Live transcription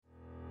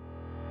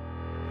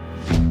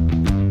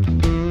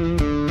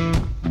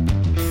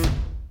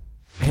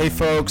Hey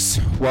folks,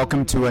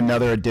 welcome to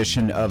another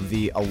edition of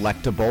the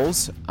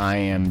Electables. I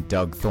am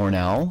Doug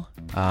Thornell,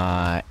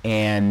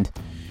 and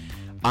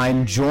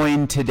I'm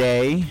joined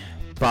today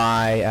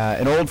by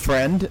an old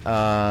friend.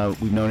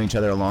 We've known each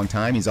other a long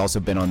time. He's also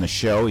been on the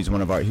show. He was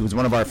one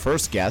of our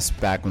first guests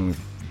back when we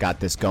got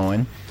this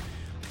going.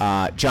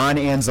 John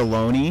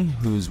Anzalone,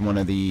 who's one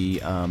of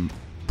the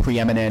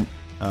preeminent,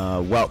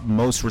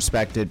 most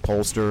respected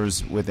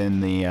pollsters within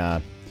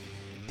the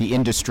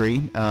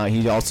industry.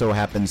 He also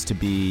happens to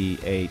be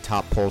a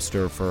top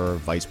pollster for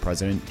Vice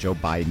President Joe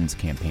Biden's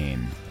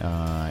campaign,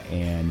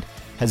 and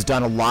has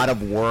done a lot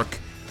of work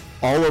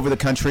all over the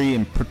country.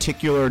 In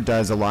particular,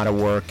 does a lot of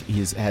work.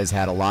 Has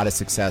had a lot of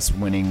success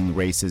winning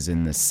races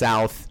in the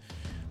South.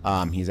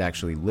 He's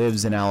actually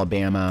lives in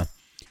Alabama.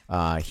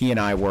 He and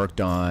I worked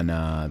on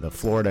the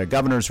Florida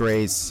governor's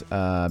race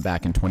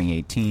back in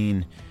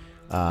 2018.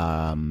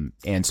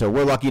 And so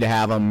we're lucky to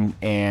have him.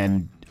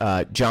 And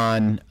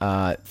John,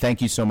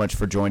 thank you so much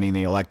for joining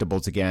the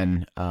Electables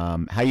again.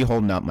 How you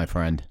holding up, my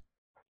friend?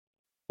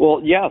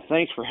 Well, yeah,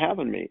 thanks for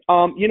having me.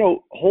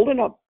 Holding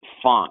up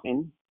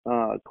fine.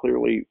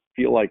 Clearly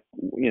feel like,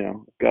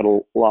 got a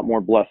lot more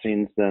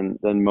blessings than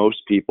most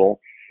people.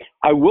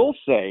 I will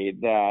say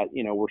that,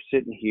 we're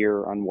sitting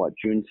here on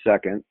June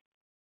 2nd,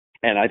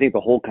 and I think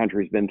the whole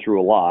country's been through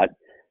a lot,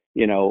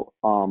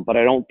 but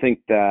I don't think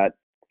that,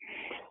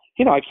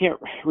 I can't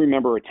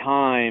remember a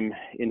time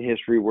in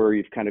history where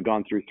you've kind of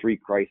gone through three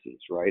crises,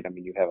 right? I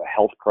mean, you have a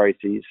health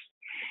crisis,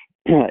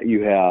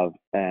 you have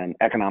an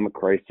economic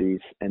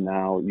crisis, and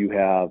now you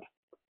have,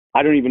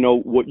 I don't even know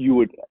what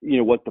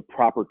what the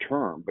proper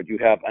term, but you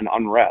have an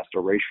unrest,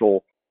 a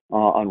racial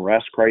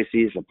unrest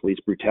crisis, a police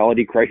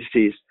brutality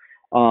crisis,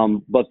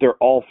 but they're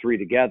all three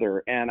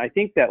together. And I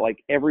think that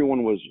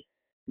everyone was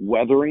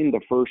weathering the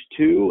first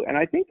two, and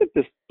I think that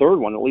this third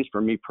one, at least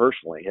for me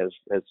personally, has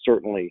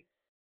certainly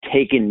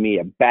taken me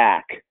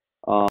aback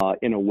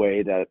in a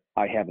way that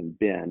I haven't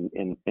been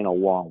in a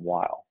long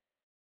while.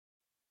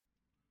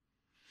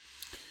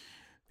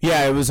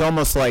 Yeah, it was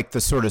almost like the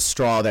sort of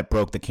straw that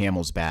broke the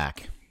camel's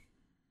back.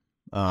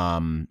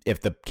 If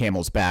the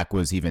camel's back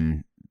was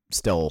even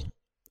still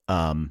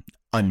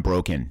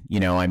unbroken,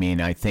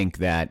 I think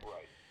that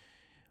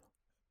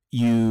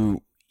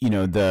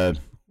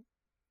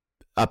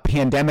a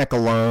pandemic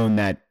alone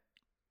that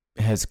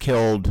has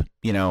killed,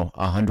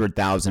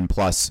 100,000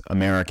 plus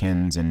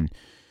Americans and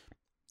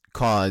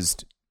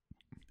caused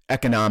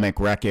economic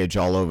wreckage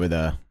all over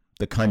the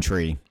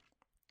country,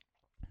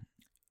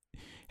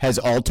 has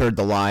altered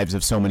the lives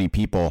of so many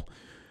people.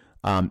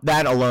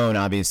 That alone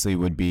obviously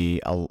would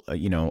be a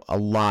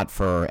lot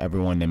for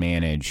everyone to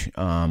manage.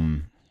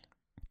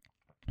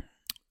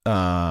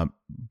 But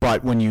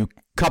when you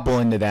couple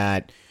into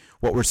that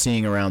what we're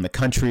seeing around the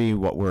country,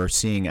 what we're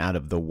seeing out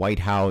of the White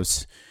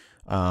House,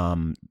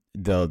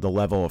 the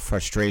level of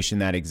frustration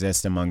that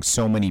exists among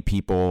so many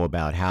people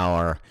about how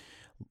our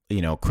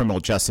criminal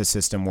justice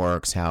system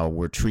works, how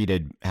we're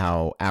treated,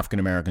 how African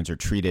Americans are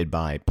treated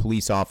by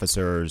police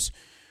officers.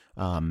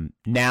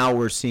 Now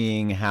we're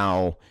seeing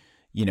how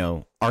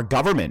our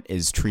government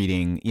is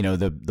treating,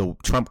 the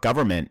Trump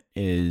government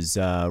is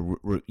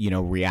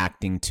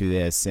reacting to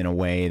this in a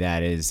way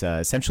that is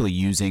essentially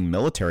using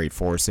military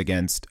force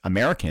against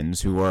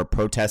Americans who are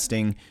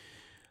protesting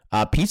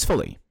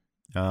peacefully.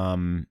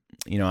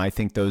 I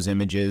think those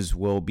images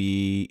will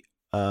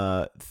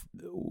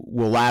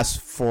last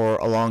for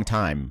a long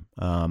time.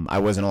 I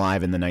wasn't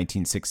alive in the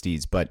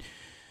 1960s, but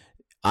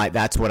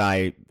that's what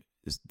I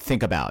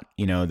think about.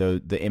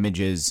 The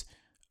images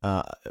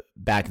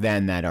back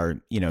then that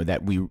are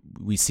that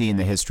we see in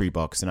the history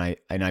books, and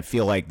I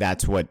feel like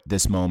that's what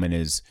this moment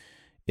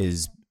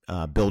is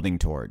building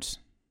towards.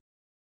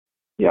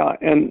 Yeah,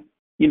 and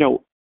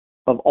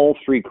of all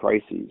three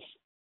crises,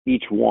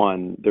 each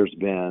one there's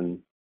been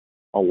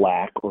a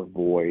lack or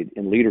void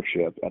in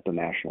leadership at the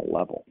national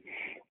level.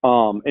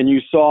 And you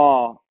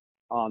saw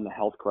on the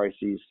health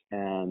crisis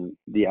and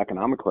the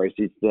economic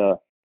crisis, the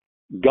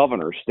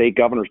governors, state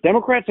governors,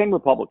 Democrats and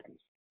Republicans,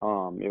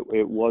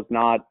 it was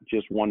not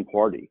just one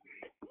party,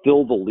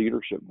 fill the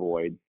leadership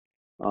void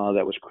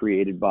that was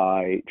created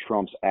by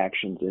Trump's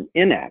actions and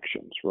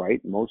inactions, right?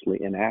 Mostly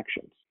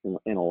inactions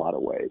in a lot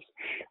of ways.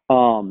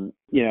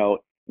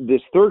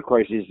 This third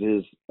crisis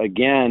is,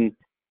 again,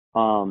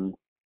 one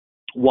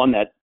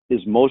that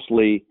is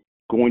mostly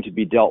going to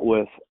be dealt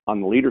with on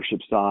the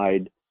leadership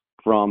side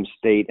from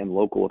state and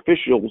local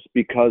officials,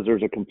 because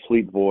there's a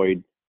complete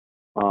void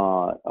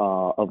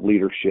of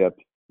leadership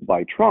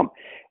by Trump.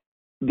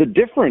 The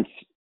difference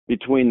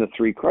between the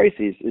three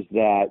crises is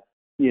that,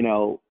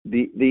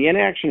 the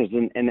inactions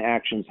and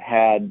inactions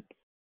had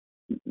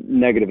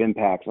negative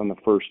impacts on the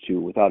first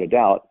two, without a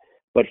doubt.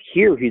 But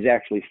here he's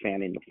actually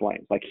fanning the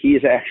flames. He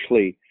is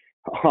actually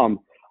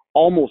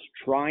almost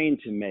trying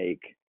to make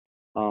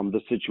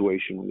the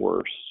situation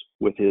worse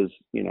with his,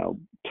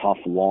 tough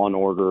law and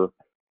order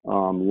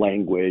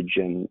language,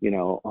 and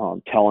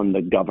telling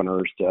the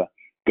governors to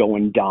go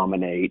and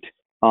dominate.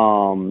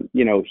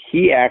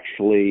 He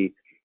actually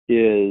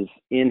is,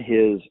 in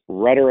his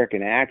rhetoric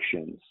and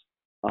actions,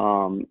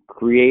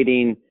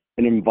 creating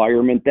an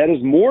environment that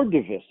is more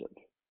divisive.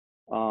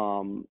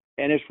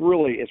 And it's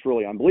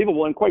really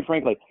unbelievable. And quite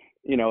frankly,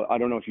 I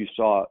don't know if you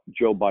saw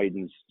Joe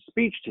Biden's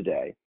speech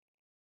today.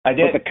 I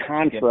did. But the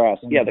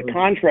contrast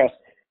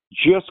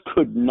just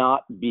could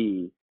not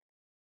be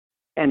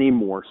any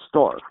more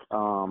stark.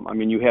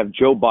 You have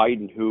Joe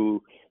Biden,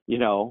 who,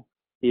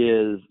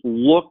 is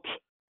looked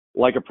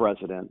like a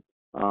president,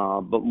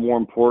 but more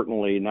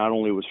importantly, not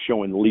only was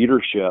showing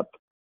leadership,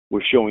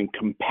 was showing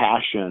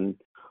compassion,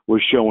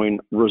 was showing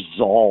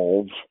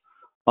resolve,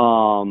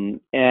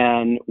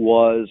 and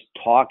was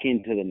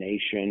talking to the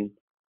nation,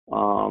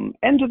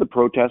 and to the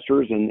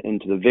protesters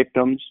and to the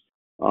victims,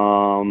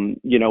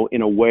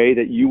 in a way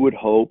that you would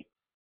hope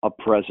a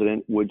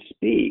president would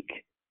speak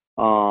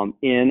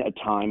in a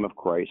time of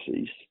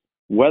crisis,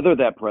 whether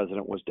that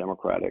president was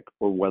Democratic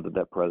or whether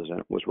that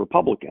president was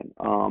Republican.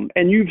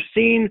 And you've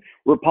seen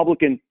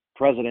Republican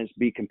presidents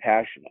be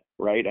compassionate,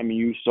 right?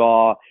 You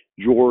saw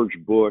George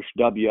Bush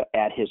W.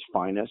 at his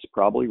finest,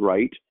 probably,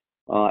 right,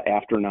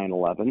 after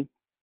 9/11,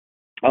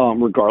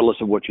 regardless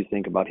of what you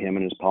think about him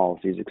and his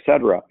policies, et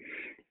cetera.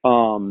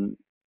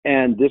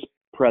 And this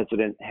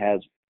president has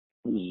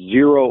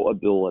zero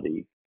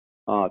ability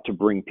to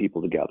bring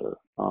people together.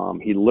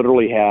 He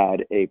literally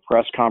had a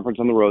press conference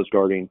on the Rose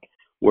Garden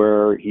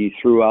where he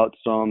threw out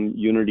some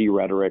unity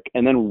rhetoric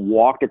and then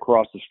walked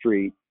across the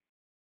street,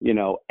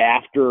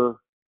 after,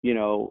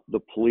 the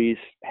police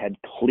had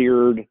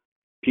cleared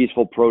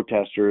peaceful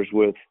protesters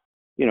with,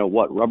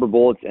 rubber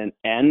bullets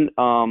and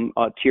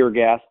tear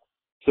gas,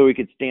 so he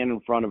could stand in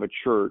front of a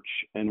church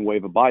and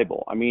wave a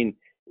Bible.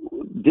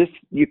 This,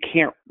 you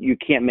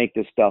can't make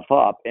this stuff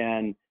up.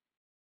 And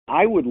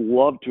I would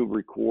love to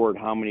record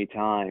how many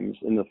times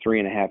in the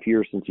 3.5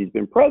 years since he's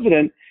been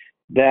president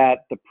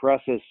that the press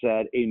has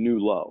said a new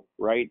low,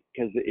 right?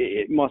 Because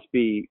it must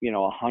be,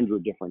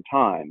 100 different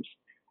times.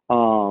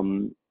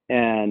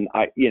 And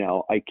I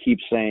keep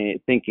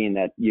thinking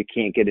that you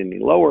can't get any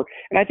lower.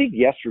 And I think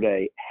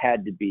yesterday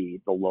had to be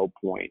the low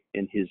point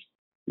in his,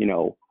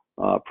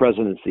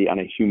 presidency on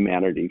a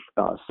humanity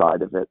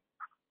side of it.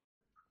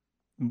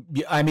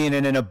 And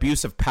an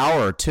abuse of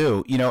power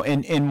too,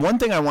 and one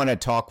thing I want to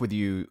talk with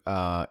you,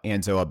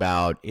 Anzo,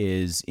 about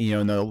is,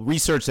 in the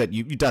research that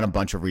you've done a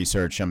bunch of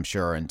research, I'm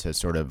sure, into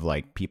sort of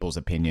like people's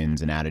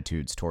opinions and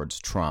attitudes towards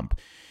Trump.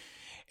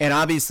 And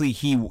obviously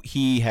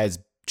he has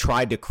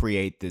tried to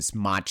create this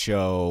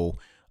macho,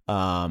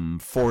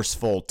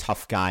 forceful,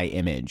 tough guy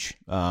image,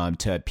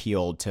 to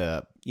appeal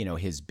to,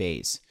 his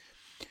base.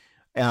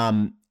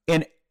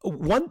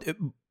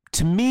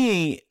 To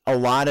me, a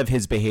lot of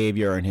his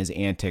behavior and his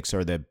antics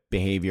are the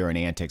behavior and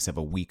antics of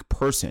a weak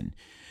person,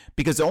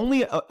 because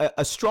only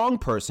a strong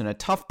person, a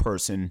tough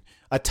president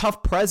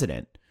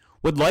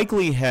would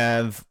likely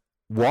have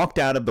walked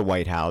out of the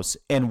White House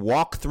and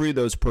walked through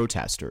those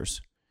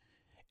protesters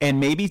and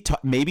maybe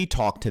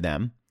talk to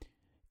them.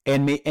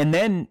 And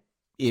then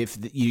if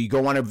you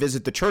go want to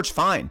visit the church,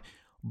 fine.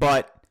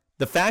 But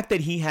the fact that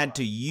he had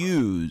to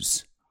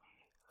use,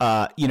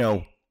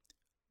 the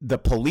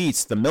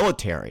police, the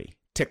military,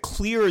 to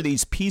clear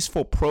these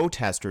peaceful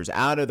protesters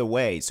out of the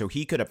way so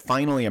he could have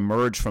finally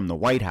emerged from the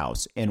White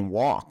House and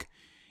walk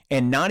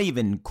and not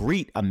even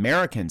greet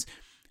Americans.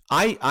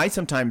 I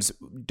sometimes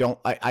don't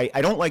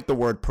like the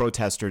word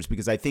protesters,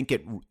 because I think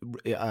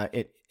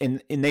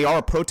and they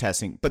are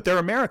protesting, but they're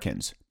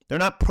Americans. They're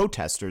not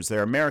protesters,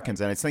 they're Americans.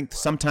 And I think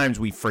sometimes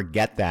we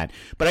forget that.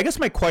 But I guess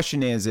my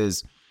question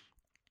is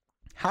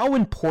how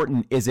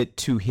important is it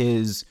to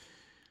his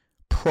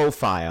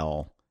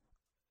profile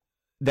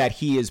that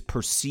he is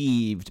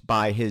perceived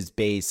by his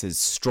base as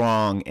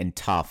strong and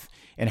tough?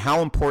 And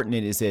how important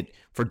is it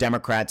for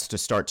Democrats to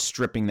start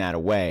stripping that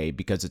away,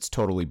 because it's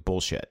totally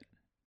bullshit?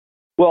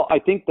 Well, I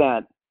think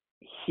that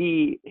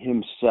he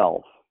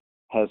himself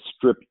has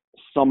stripped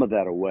some of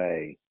that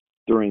away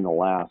during the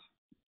last,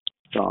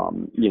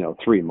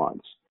 3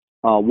 months.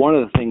 One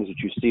of the things that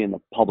you see in the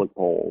public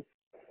polls,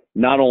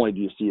 not only do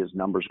you see his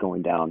numbers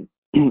going down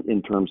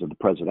in terms of the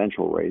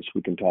presidential race,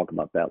 we can talk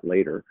about that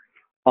later,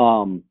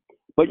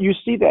 but you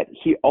see that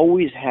he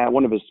always had,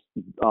 one of his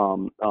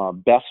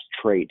best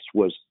traits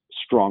was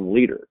strong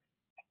leader.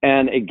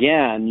 And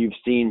again, you've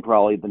seen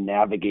probably the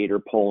Navigator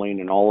polling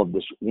and all of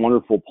this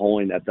wonderful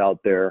polling that's out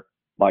there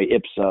by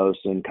Ipsos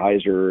and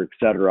Kaiser, et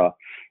cetera,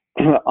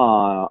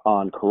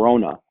 on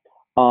Corona,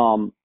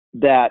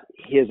 that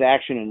his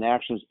action and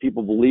actions,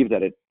 people believe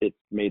that it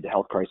made the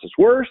health crisis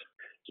worse,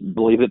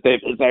 believe that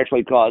it's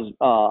actually caused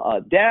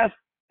death,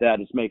 that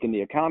it's making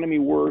the economy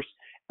worse.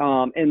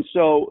 And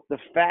so the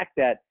fact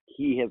that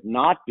he has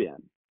not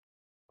been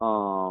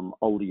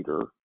a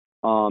leader,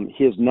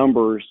 his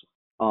numbers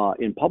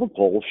in public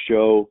polls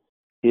show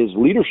his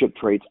leadership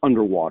traits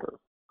underwater.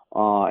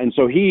 And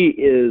so he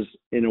is,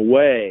 in a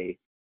way,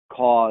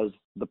 caused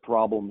the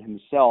problem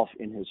himself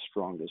in his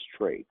strongest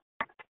trait.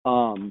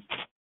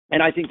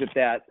 And I think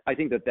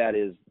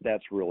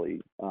that's really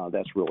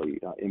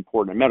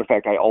important. As a matter of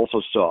fact, I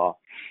also saw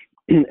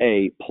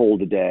a poll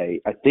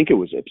today, I think it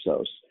was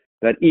Ipsos,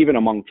 that even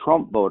among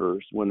Trump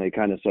voters, when they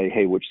kind of say,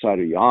 hey, which side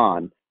are you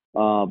on?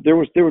 there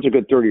was a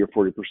good 30 or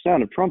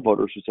 40% of Trump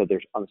voters who said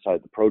they're on the side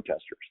of the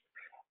protesters.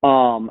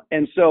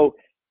 And so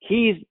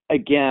he's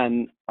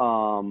again,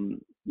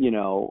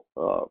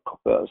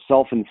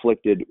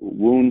 self-inflicted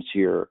wounds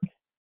here,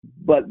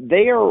 but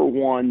they are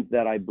ones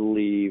that I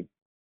believe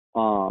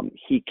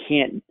he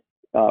can't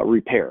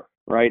repair.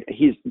 Right?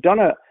 He's done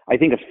I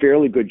think, a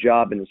fairly good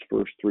job in his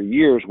first 3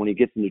 years when he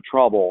gets into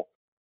trouble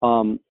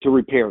to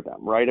repair them.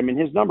 Right? I mean,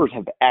 his numbers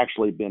have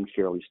actually been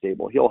fairly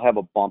stable. He'll have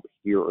a bump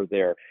here or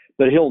there,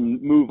 but he'll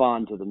move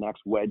on to the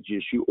next wedge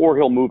issue, or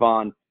he'll move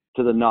on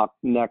to the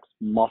next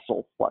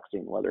muscle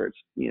flexing, whether it's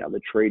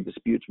the trade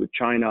disputes with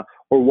China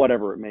or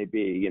whatever it may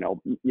be.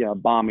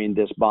 Bombing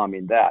this,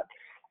 bombing that.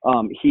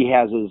 He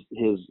has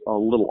his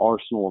little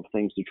arsenal of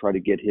things to try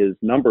to get his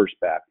numbers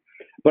back.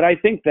 But I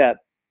think that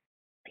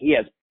he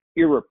has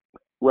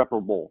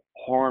irreparable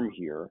harm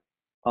here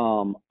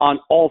on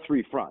all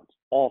three fronts,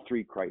 all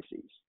three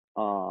crises,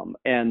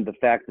 and the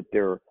fact that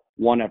they're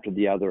one after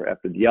the other,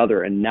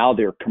 and now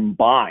they're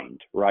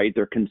combined, right?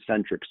 They're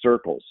concentric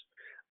circles.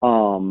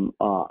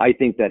 I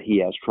think that he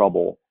has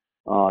trouble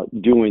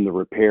doing the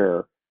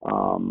repair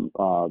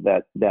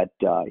that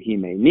he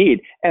may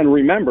need. And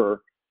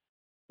remember,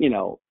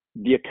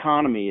 the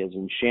economy is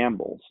in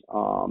shambles,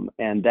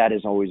 and that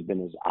has always been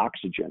his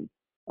oxygen.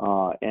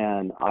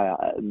 And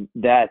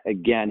that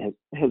again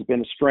has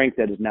been a strength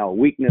that is now a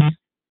weakness,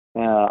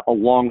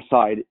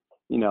 alongside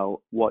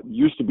what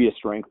used to be a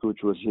strength, which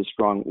was his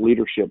strong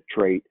leadership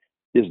trait,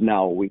 is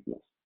now a weakness.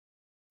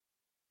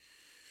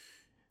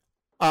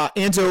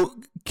 Anzo,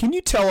 can you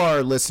tell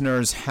our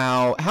listeners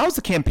how's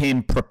the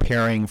campaign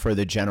preparing for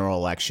the general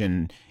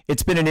election?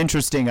 It's been an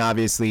interesting,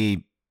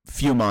 obviously,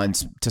 few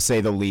months, to say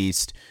the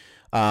least.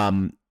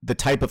 The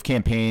type of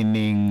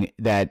campaigning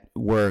that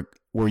we're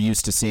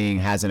used to seeing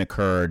hasn't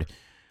occurred.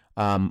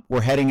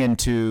 We're heading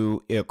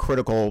into a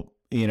critical,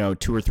 2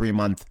 or 3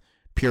 month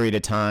period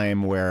of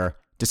time where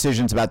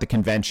decisions about the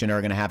convention are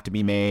going to have to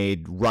be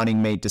made.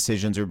 Running mate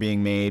decisions are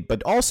being made,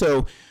 but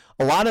also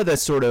a lot of the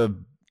sort of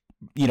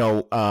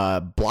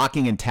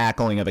blocking and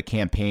tackling of a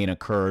campaign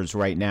occurs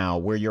right now,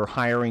 where you're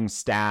hiring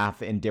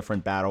staff in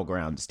different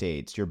battleground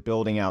states. You're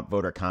building out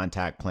voter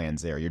contact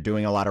plans there. You're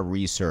doing a lot of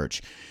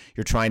research.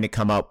 You're trying to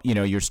come up,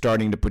 you're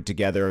starting to put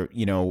together,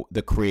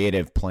 the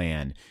creative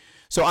plan.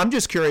 So I'm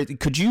just curious,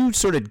 could you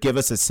sort of give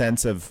us a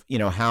sense of,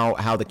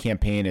 how the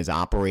campaign is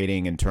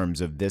operating in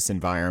terms of this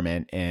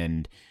environment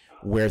and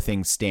where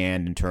things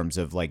stand in terms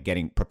of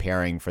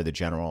preparing for the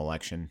general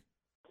election?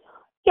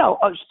 Yeah,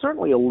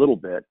 certainly a little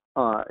bit.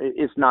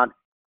 It's not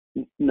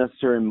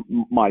necessarily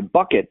my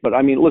bucket, but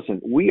I mean, listen,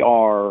 we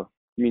are,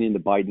 meaning the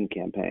Biden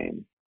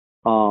campaign,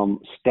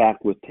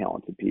 stacked with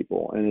talented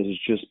people, and it has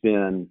just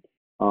been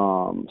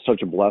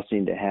such a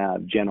blessing to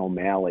have Jen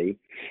O'Malley,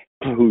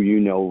 who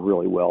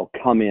really well,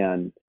 come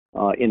in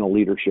a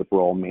leadership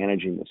role,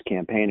 managing this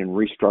campaign and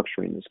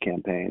restructuring this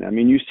campaign. I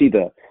mean, you see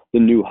the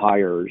new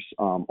hires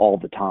all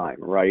the time,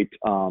 right?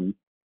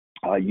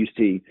 You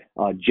see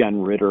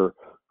Jen Ritter,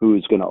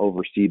 who's going to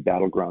oversee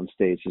battleground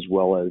states, as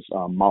well as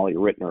Molly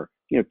Rittner,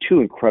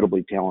 two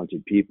incredibly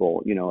talented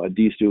people.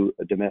 Adisu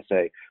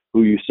Demese,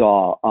 who you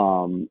saw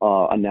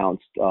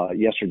announced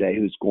yesterday,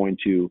 who's going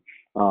to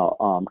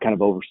kind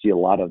of oversee a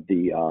lot of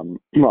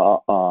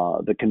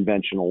the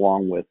convention,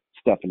 along with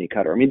Stephanie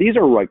Cutter. I mean, these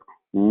are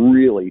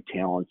really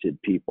talented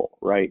people,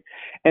 right?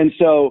 And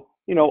so,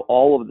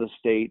 all of the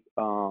state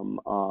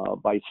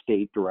by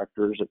state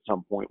directors at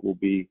some point will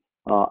be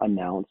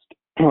announced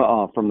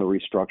from the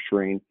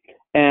restructuring.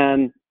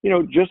 And,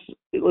 just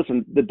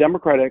listen, the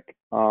Democratic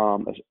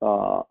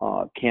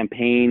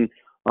campaign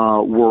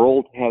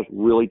world has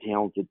really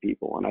talented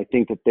people. And I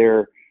think that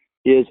there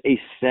is a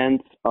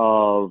sense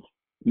of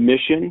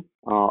mission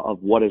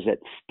of what is at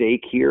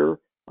stake here.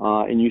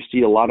 And you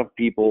see a lot of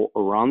people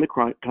around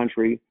the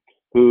country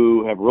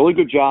who have really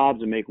good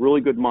jobs and make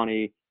really good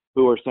money,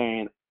 who are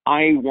saying,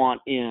 I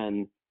want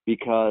in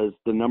because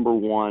the number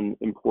one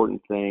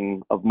important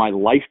thing of my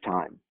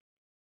lifetime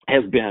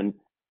has been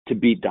to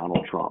beat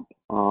Donald Trump.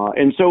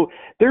 And so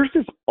there's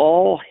this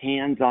all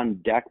hands on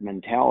deck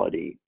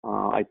mentality,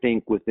 I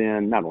think,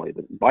 within not only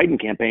the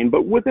Biden campaign,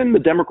 but within the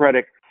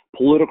Democratic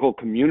political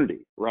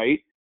community, right?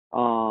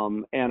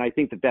 And I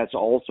think that that's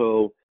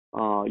also,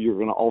 you're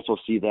going to also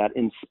see that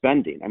in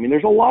spending. I mean,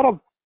 there's a lot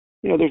of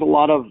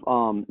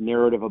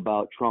narrative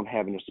about Trump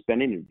having a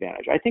spending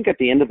advantage. I think at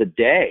the end of the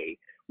day,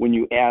 when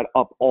you add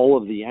up all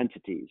of the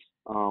entities,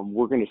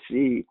 we're going to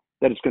see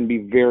that it's going to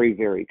be very,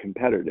 very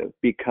competitive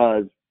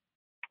because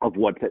of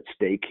what's at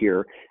stake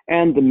here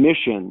and the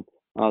mission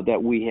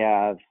that we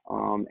have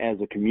as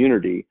a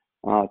community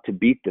to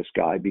beat this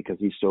guy because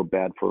he's so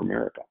bad for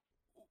America.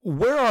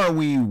 Where are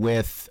we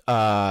with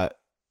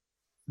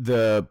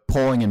the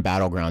polling in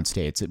battleground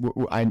states?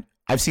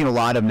 I've seen a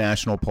lot of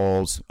national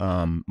polls.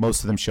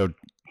 Most of them showed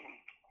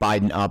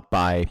Biden up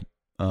by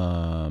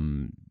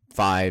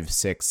 5,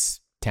 6,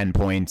 10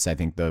 points. I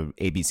think the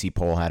ABC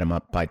poll had him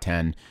up by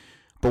 10.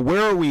 But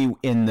where are we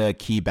in the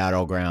key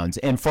battlegrounds?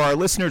 And for our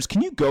listeners,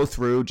 can you go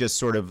through just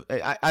sort of,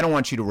 I don't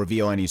want you to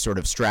reveal any sort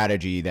of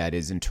strategy that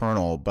is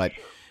internal, but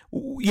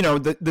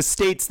the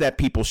states that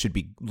people should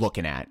be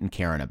looking at and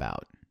caring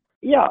about?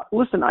 Yeah,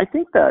 listen, I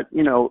think that,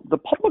 the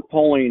public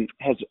polling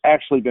has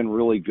actually been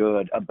really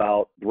good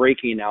about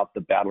breaking out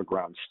the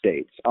battleground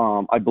states.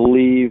 I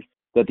believe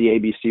that the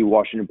ABC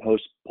Washington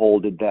Post poll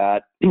did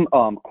that.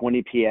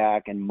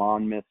 Quinnipiac and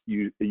Monmouth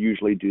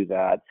usually do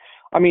that.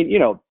 I mean,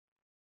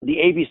 the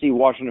ABC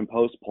Washington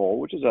Post poll,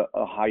 which is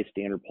a high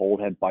standard poll,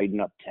 had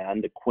Biden up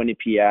 10. The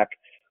Quinnipiac,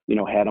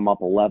 had him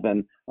up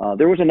 11.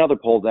 There was another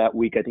poll that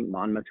week, I think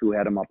Monmouth, who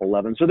had him up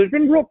 11. So there's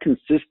been real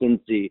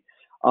consistency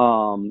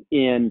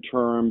in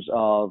terms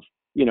of,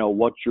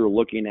 what you're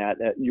looking at,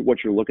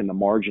 the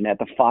margin at.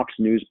 The Fox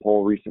News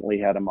poll recently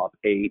had him up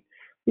 8.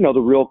 The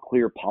Real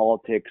Clear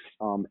Politics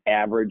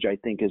average, I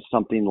think, is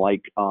something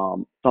like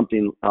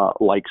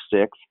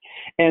 6.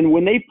 And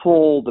when they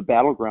pull the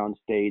battleground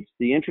states,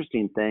 the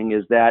interesting thing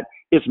is that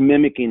it's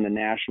mimicking the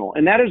national,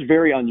 and that is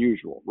very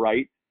unusual,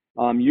 right?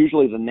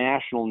 Usually the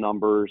national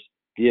numbers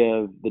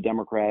give the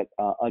Democrat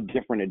a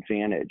different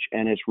advantage,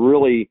 and it's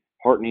really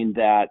heartening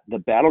that the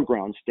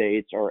battleground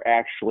states are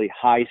actually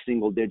high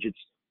single digits,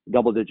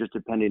 double digits,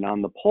 depending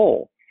on the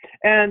poll.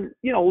 And,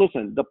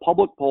 listen, the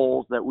public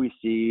polls that we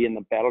see in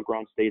the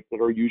battleground states that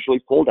are usually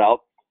pulled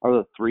out are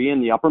the 3 in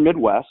the upper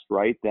Midwest,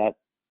 right, that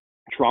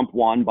Trump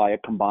won by a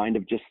combined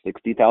of just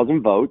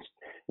 60,000 votes,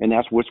 and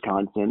that's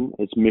Wisconsin,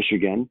 it's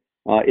Michigan,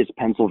 it's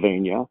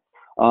Pennsylvania.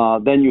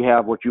 Then you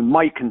have what you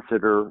might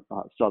consider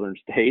southern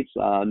states,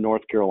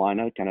 North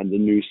Carolina, kind of the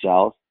new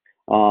South,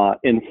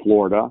 in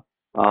Florida.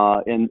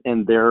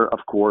 And they're, of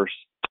course,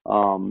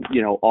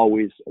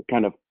 always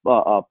kind of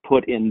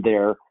put in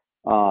there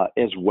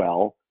as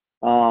well.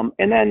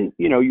 And then,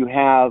 you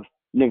have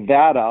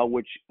Nevada,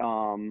 which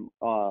Hillary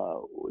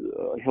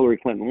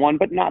Clinton won,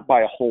 but not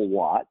by a whole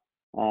lot.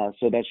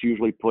 So that's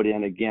usually put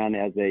in again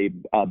as a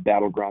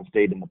battleground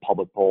state in the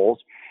public polls.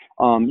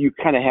 You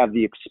kind of have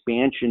the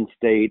expansion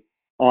state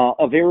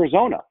of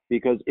Arizona,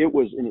 because it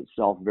was in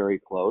itself very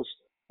close,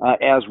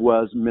 as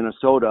was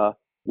Minnesota,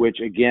 which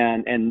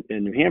again, and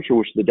New Hampshire,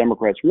 which the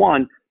Democrats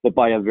won, but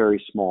by a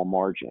very small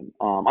margin.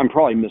 I'm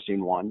probably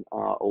missing one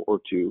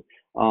or two,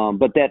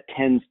 but that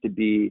tends to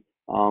be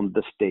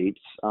the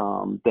states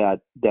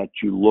that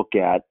you look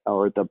at,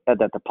 or that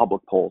the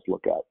public polls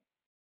look at.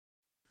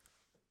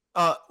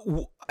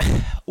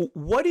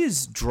 What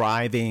is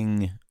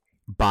driving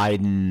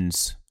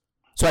Biden's?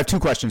 So I have 2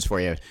 questions for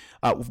you.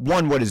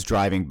 One, what is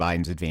driving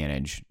Biden's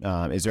advantage?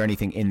 Is there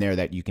anything in there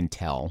that you can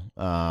tell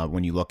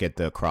when you look at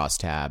the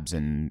crosstabs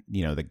and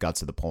the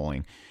guts of the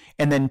polling?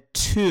 And then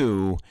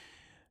 2,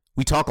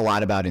 we talk a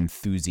lot about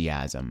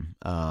enthusiasm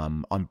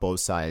on both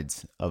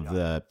sides of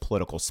the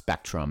political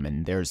spectrum,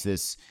 and there is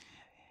this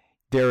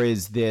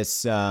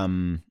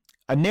a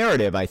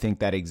narrative, I think,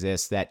 that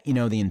exists that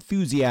the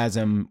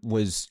enthusiasm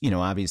was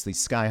obviously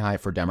sky high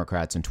for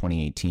Democrats in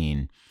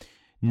 2018.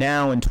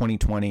 Now in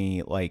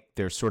 2020,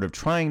 they're sort of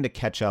trying to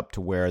catch up to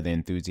where the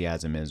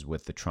enthusiasm is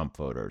with the Trump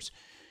voters.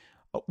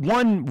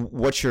 One,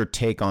 what's your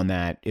take on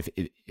that?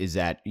 Is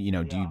that, do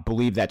you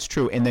believe that's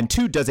true? And then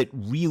 2, does it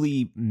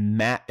really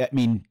matter? I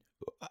mean,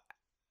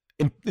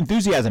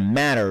 enthusiasm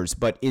matters,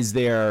 but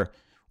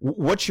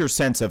what's your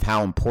sense of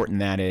how important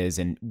that is,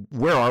 and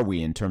where are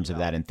we in terms of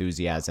that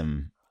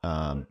enthusiasm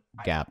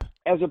gap?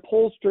 As a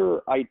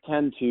pollster, I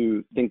tend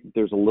to think that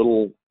there's a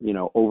little,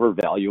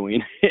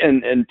 overvaluing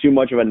and too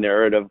much of a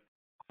narrative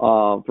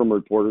from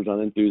reporters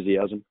on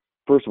enthusiasm.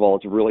 First of all,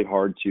 it's really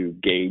hard to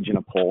gauge in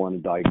a poll and a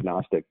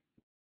diagnostic.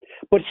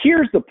 But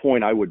here's the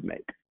point I would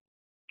make.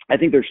 I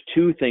think there's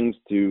 2 things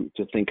to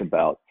think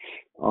about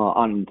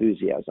on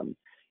enthusiasm.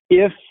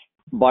 If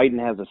Biden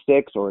has a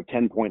 6 or a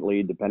 10-point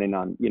lead, depending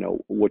on,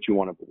 what you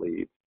want to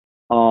believe,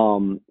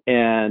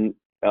 and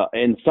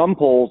in some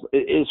polls,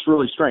 it's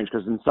really strange,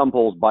 because in some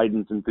polls,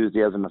 Biden's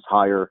enthusiasm is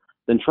higher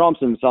than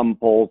Trump's. In some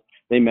polls,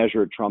 they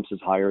measure Trump's is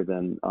higher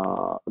than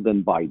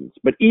Biden's.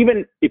 But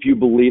even if you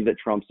believe that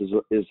Trump's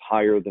is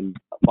higher than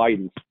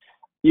Biden's,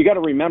 you got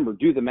to remember,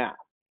 do the math.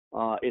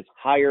 It's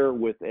higher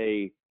with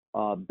a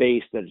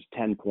base that is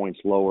 10 points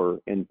lower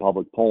in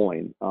public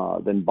polling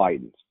than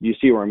Biden's. Do you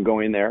see where I'm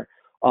going there?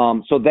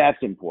 So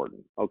that's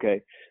important.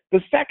 Okay. The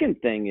second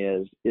thing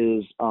is,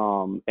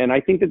 and I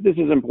think that this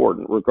is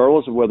important,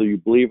 regardless of whether you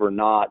believe or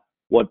not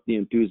what the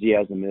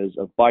enthusiasm is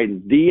of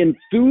Biden, the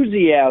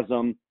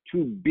enthusiasm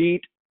to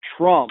beat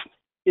Trump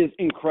is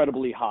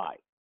incredibly high.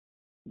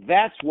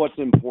 That's what's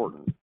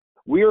important.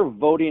 We are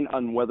voting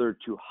on whether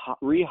to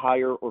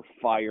rehire or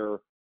fire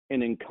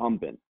an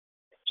incumbent.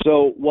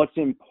 So what's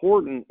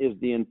important is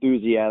the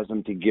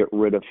enthusiasm to get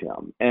rid of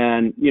him.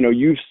 And,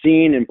 you've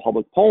seen in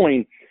public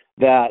polling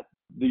that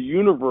the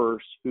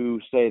universe who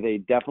say they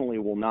definitely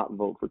will not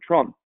vote for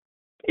Trump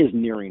is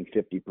nearing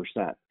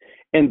 50%.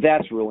 And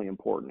that's really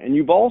important. And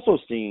you've also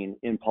seen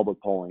in public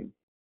polling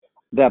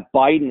that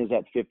Biden is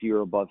at 50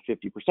 or above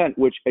 50%,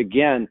 which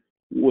again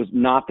was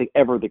not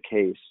ever the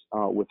case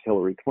with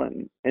Hillary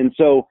Clinton. And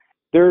so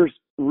there's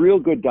real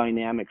good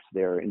dynamics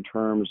there in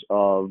terms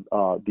of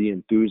the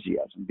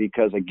enthusiasm,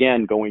 because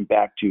again, going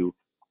back to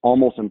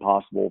almost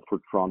impossible for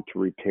Trump to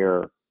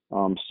repair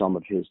some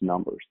of his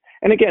numbers.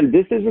 And again,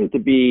 this isn't to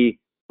be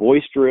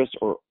boisterous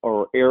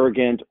or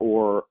arrogant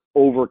or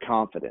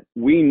overconfident.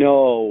 We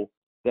know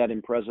that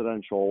in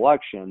presidential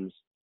elections,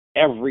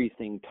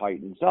 everything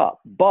tightens up.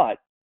 But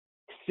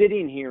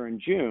sitting here in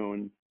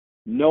June,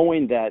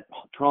 knowing that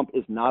Trump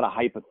is not a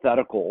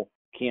hypothetical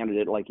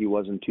candidate like he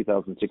was in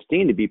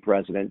 2016 to be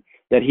president,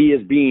 that he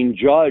is being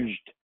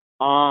judged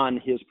on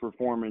his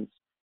performance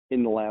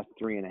in the last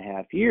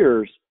 3.5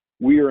 years,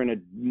 we are in a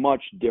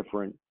much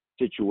different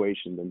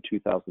situation than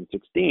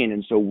 2016.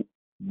 And so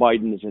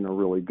Biden is in a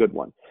really good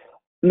one.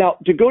 Now,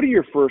 to go to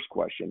your first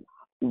question,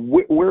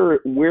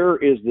 where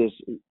is this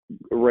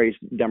race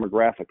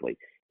demographically?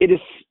 It is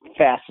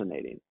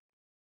fascinating.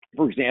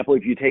 For example,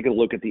 if you take a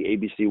look at the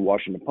ABC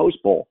Washington Post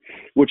poll,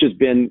 which has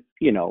been,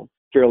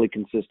 fairly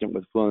consistent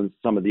with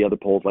some of the other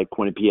polls like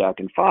Quinnipiac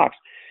and Fox,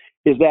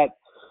 is that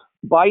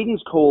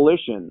Biden's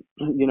coalition,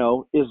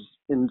 is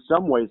in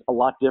some ways a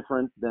lot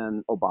different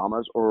than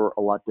Obama's or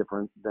a lot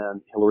different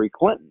than Hillary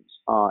Clinton's.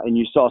 And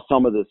you saw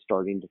some of this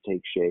starting to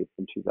take shape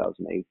in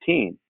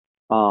 2018.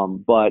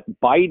 But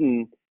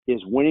Biden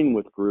is winning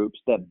with groups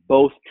that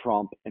both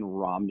Trump and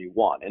Romney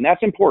won. And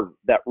that's important,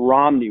 that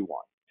Romney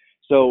won.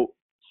 So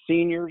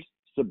seniors,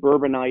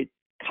 suburbanites,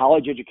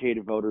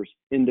 college-educated voters,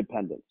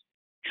 independents.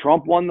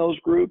 Trump won those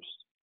groups,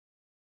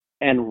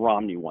 and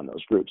Romney won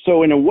those groups.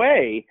 So in a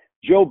way,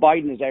 Joe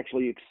Biden is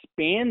actually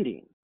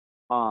expanding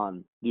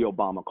on the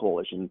Obama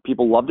coalition.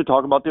 People love to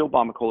talk about the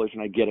Obama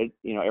coalition. I get it.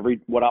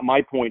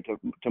 My point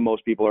to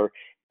most people are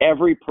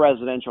every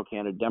presidential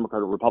candidate,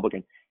 Democrat or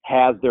Republican,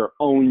 has their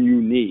own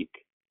unique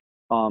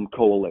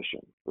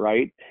coalition,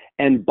 right?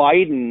 And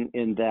Biden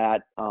in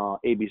that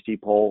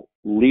ABC poll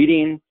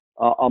leading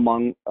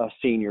among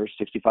seniors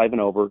 65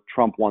 and over,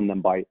 Trump won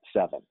them by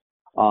 7.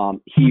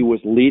 He was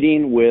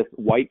leading with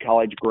white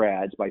college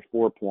grads by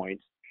 4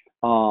 points,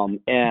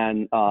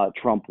 and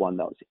Trump won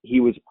those. He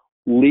was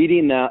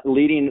leading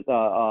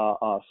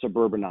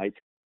suburbanites,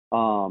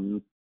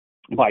 Biden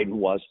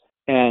was,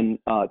 and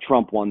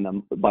Trump won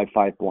them by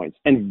 5 points.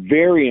 And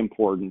very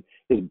important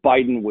is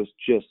Biden was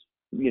just,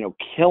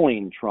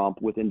 killing Trump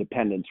with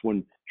independents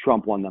when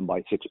Trump won them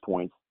by 6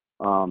 points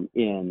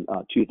in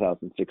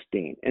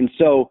 2016. And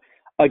so,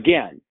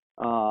 again,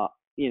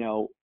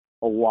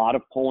 a lot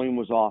of polling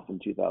was off in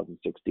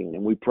 2016,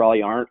 and we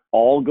probably aren't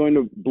all going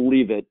to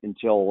believe it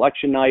until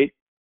election night,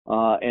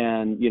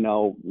 and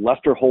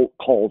Lester Holt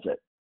calls it.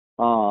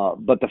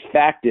 But the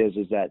fact is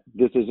that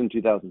this isn't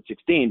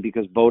 2016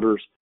 because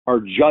voters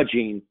are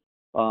judging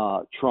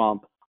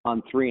Trump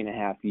on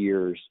 3.5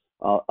 years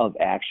of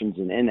actions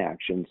and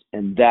inactions,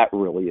 and that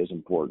really is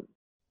important.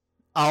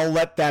 I'll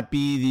let that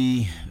be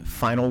the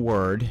final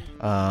word.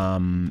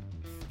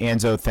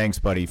 Anzo, thanks,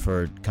 buddy,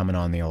 for coming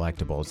on the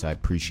Electables. I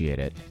appreciate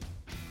it.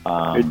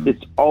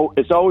 It's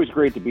always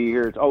great to be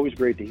here. It's always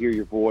great to hear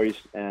your voice,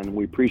 and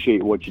we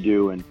appreciate what you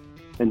do, and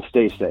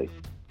stay safe.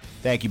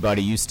 Thank you,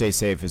 buddy. You stay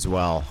safe as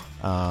well.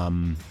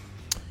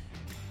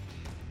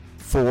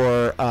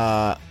 For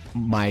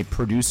my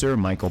producer,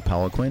 Michael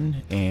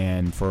Peliquin,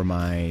 and for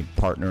my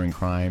partner in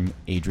crime,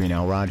 Adrian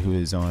Elrod, who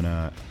is on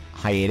a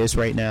hiatus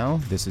right now,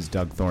 this is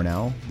Doug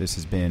Thornell. This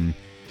has been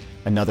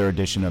another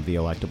edition of the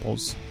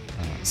Electables.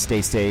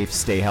 Stay safe,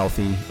 stay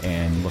healthy,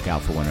 and look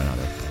out for one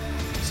another.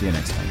 See you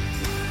next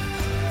time.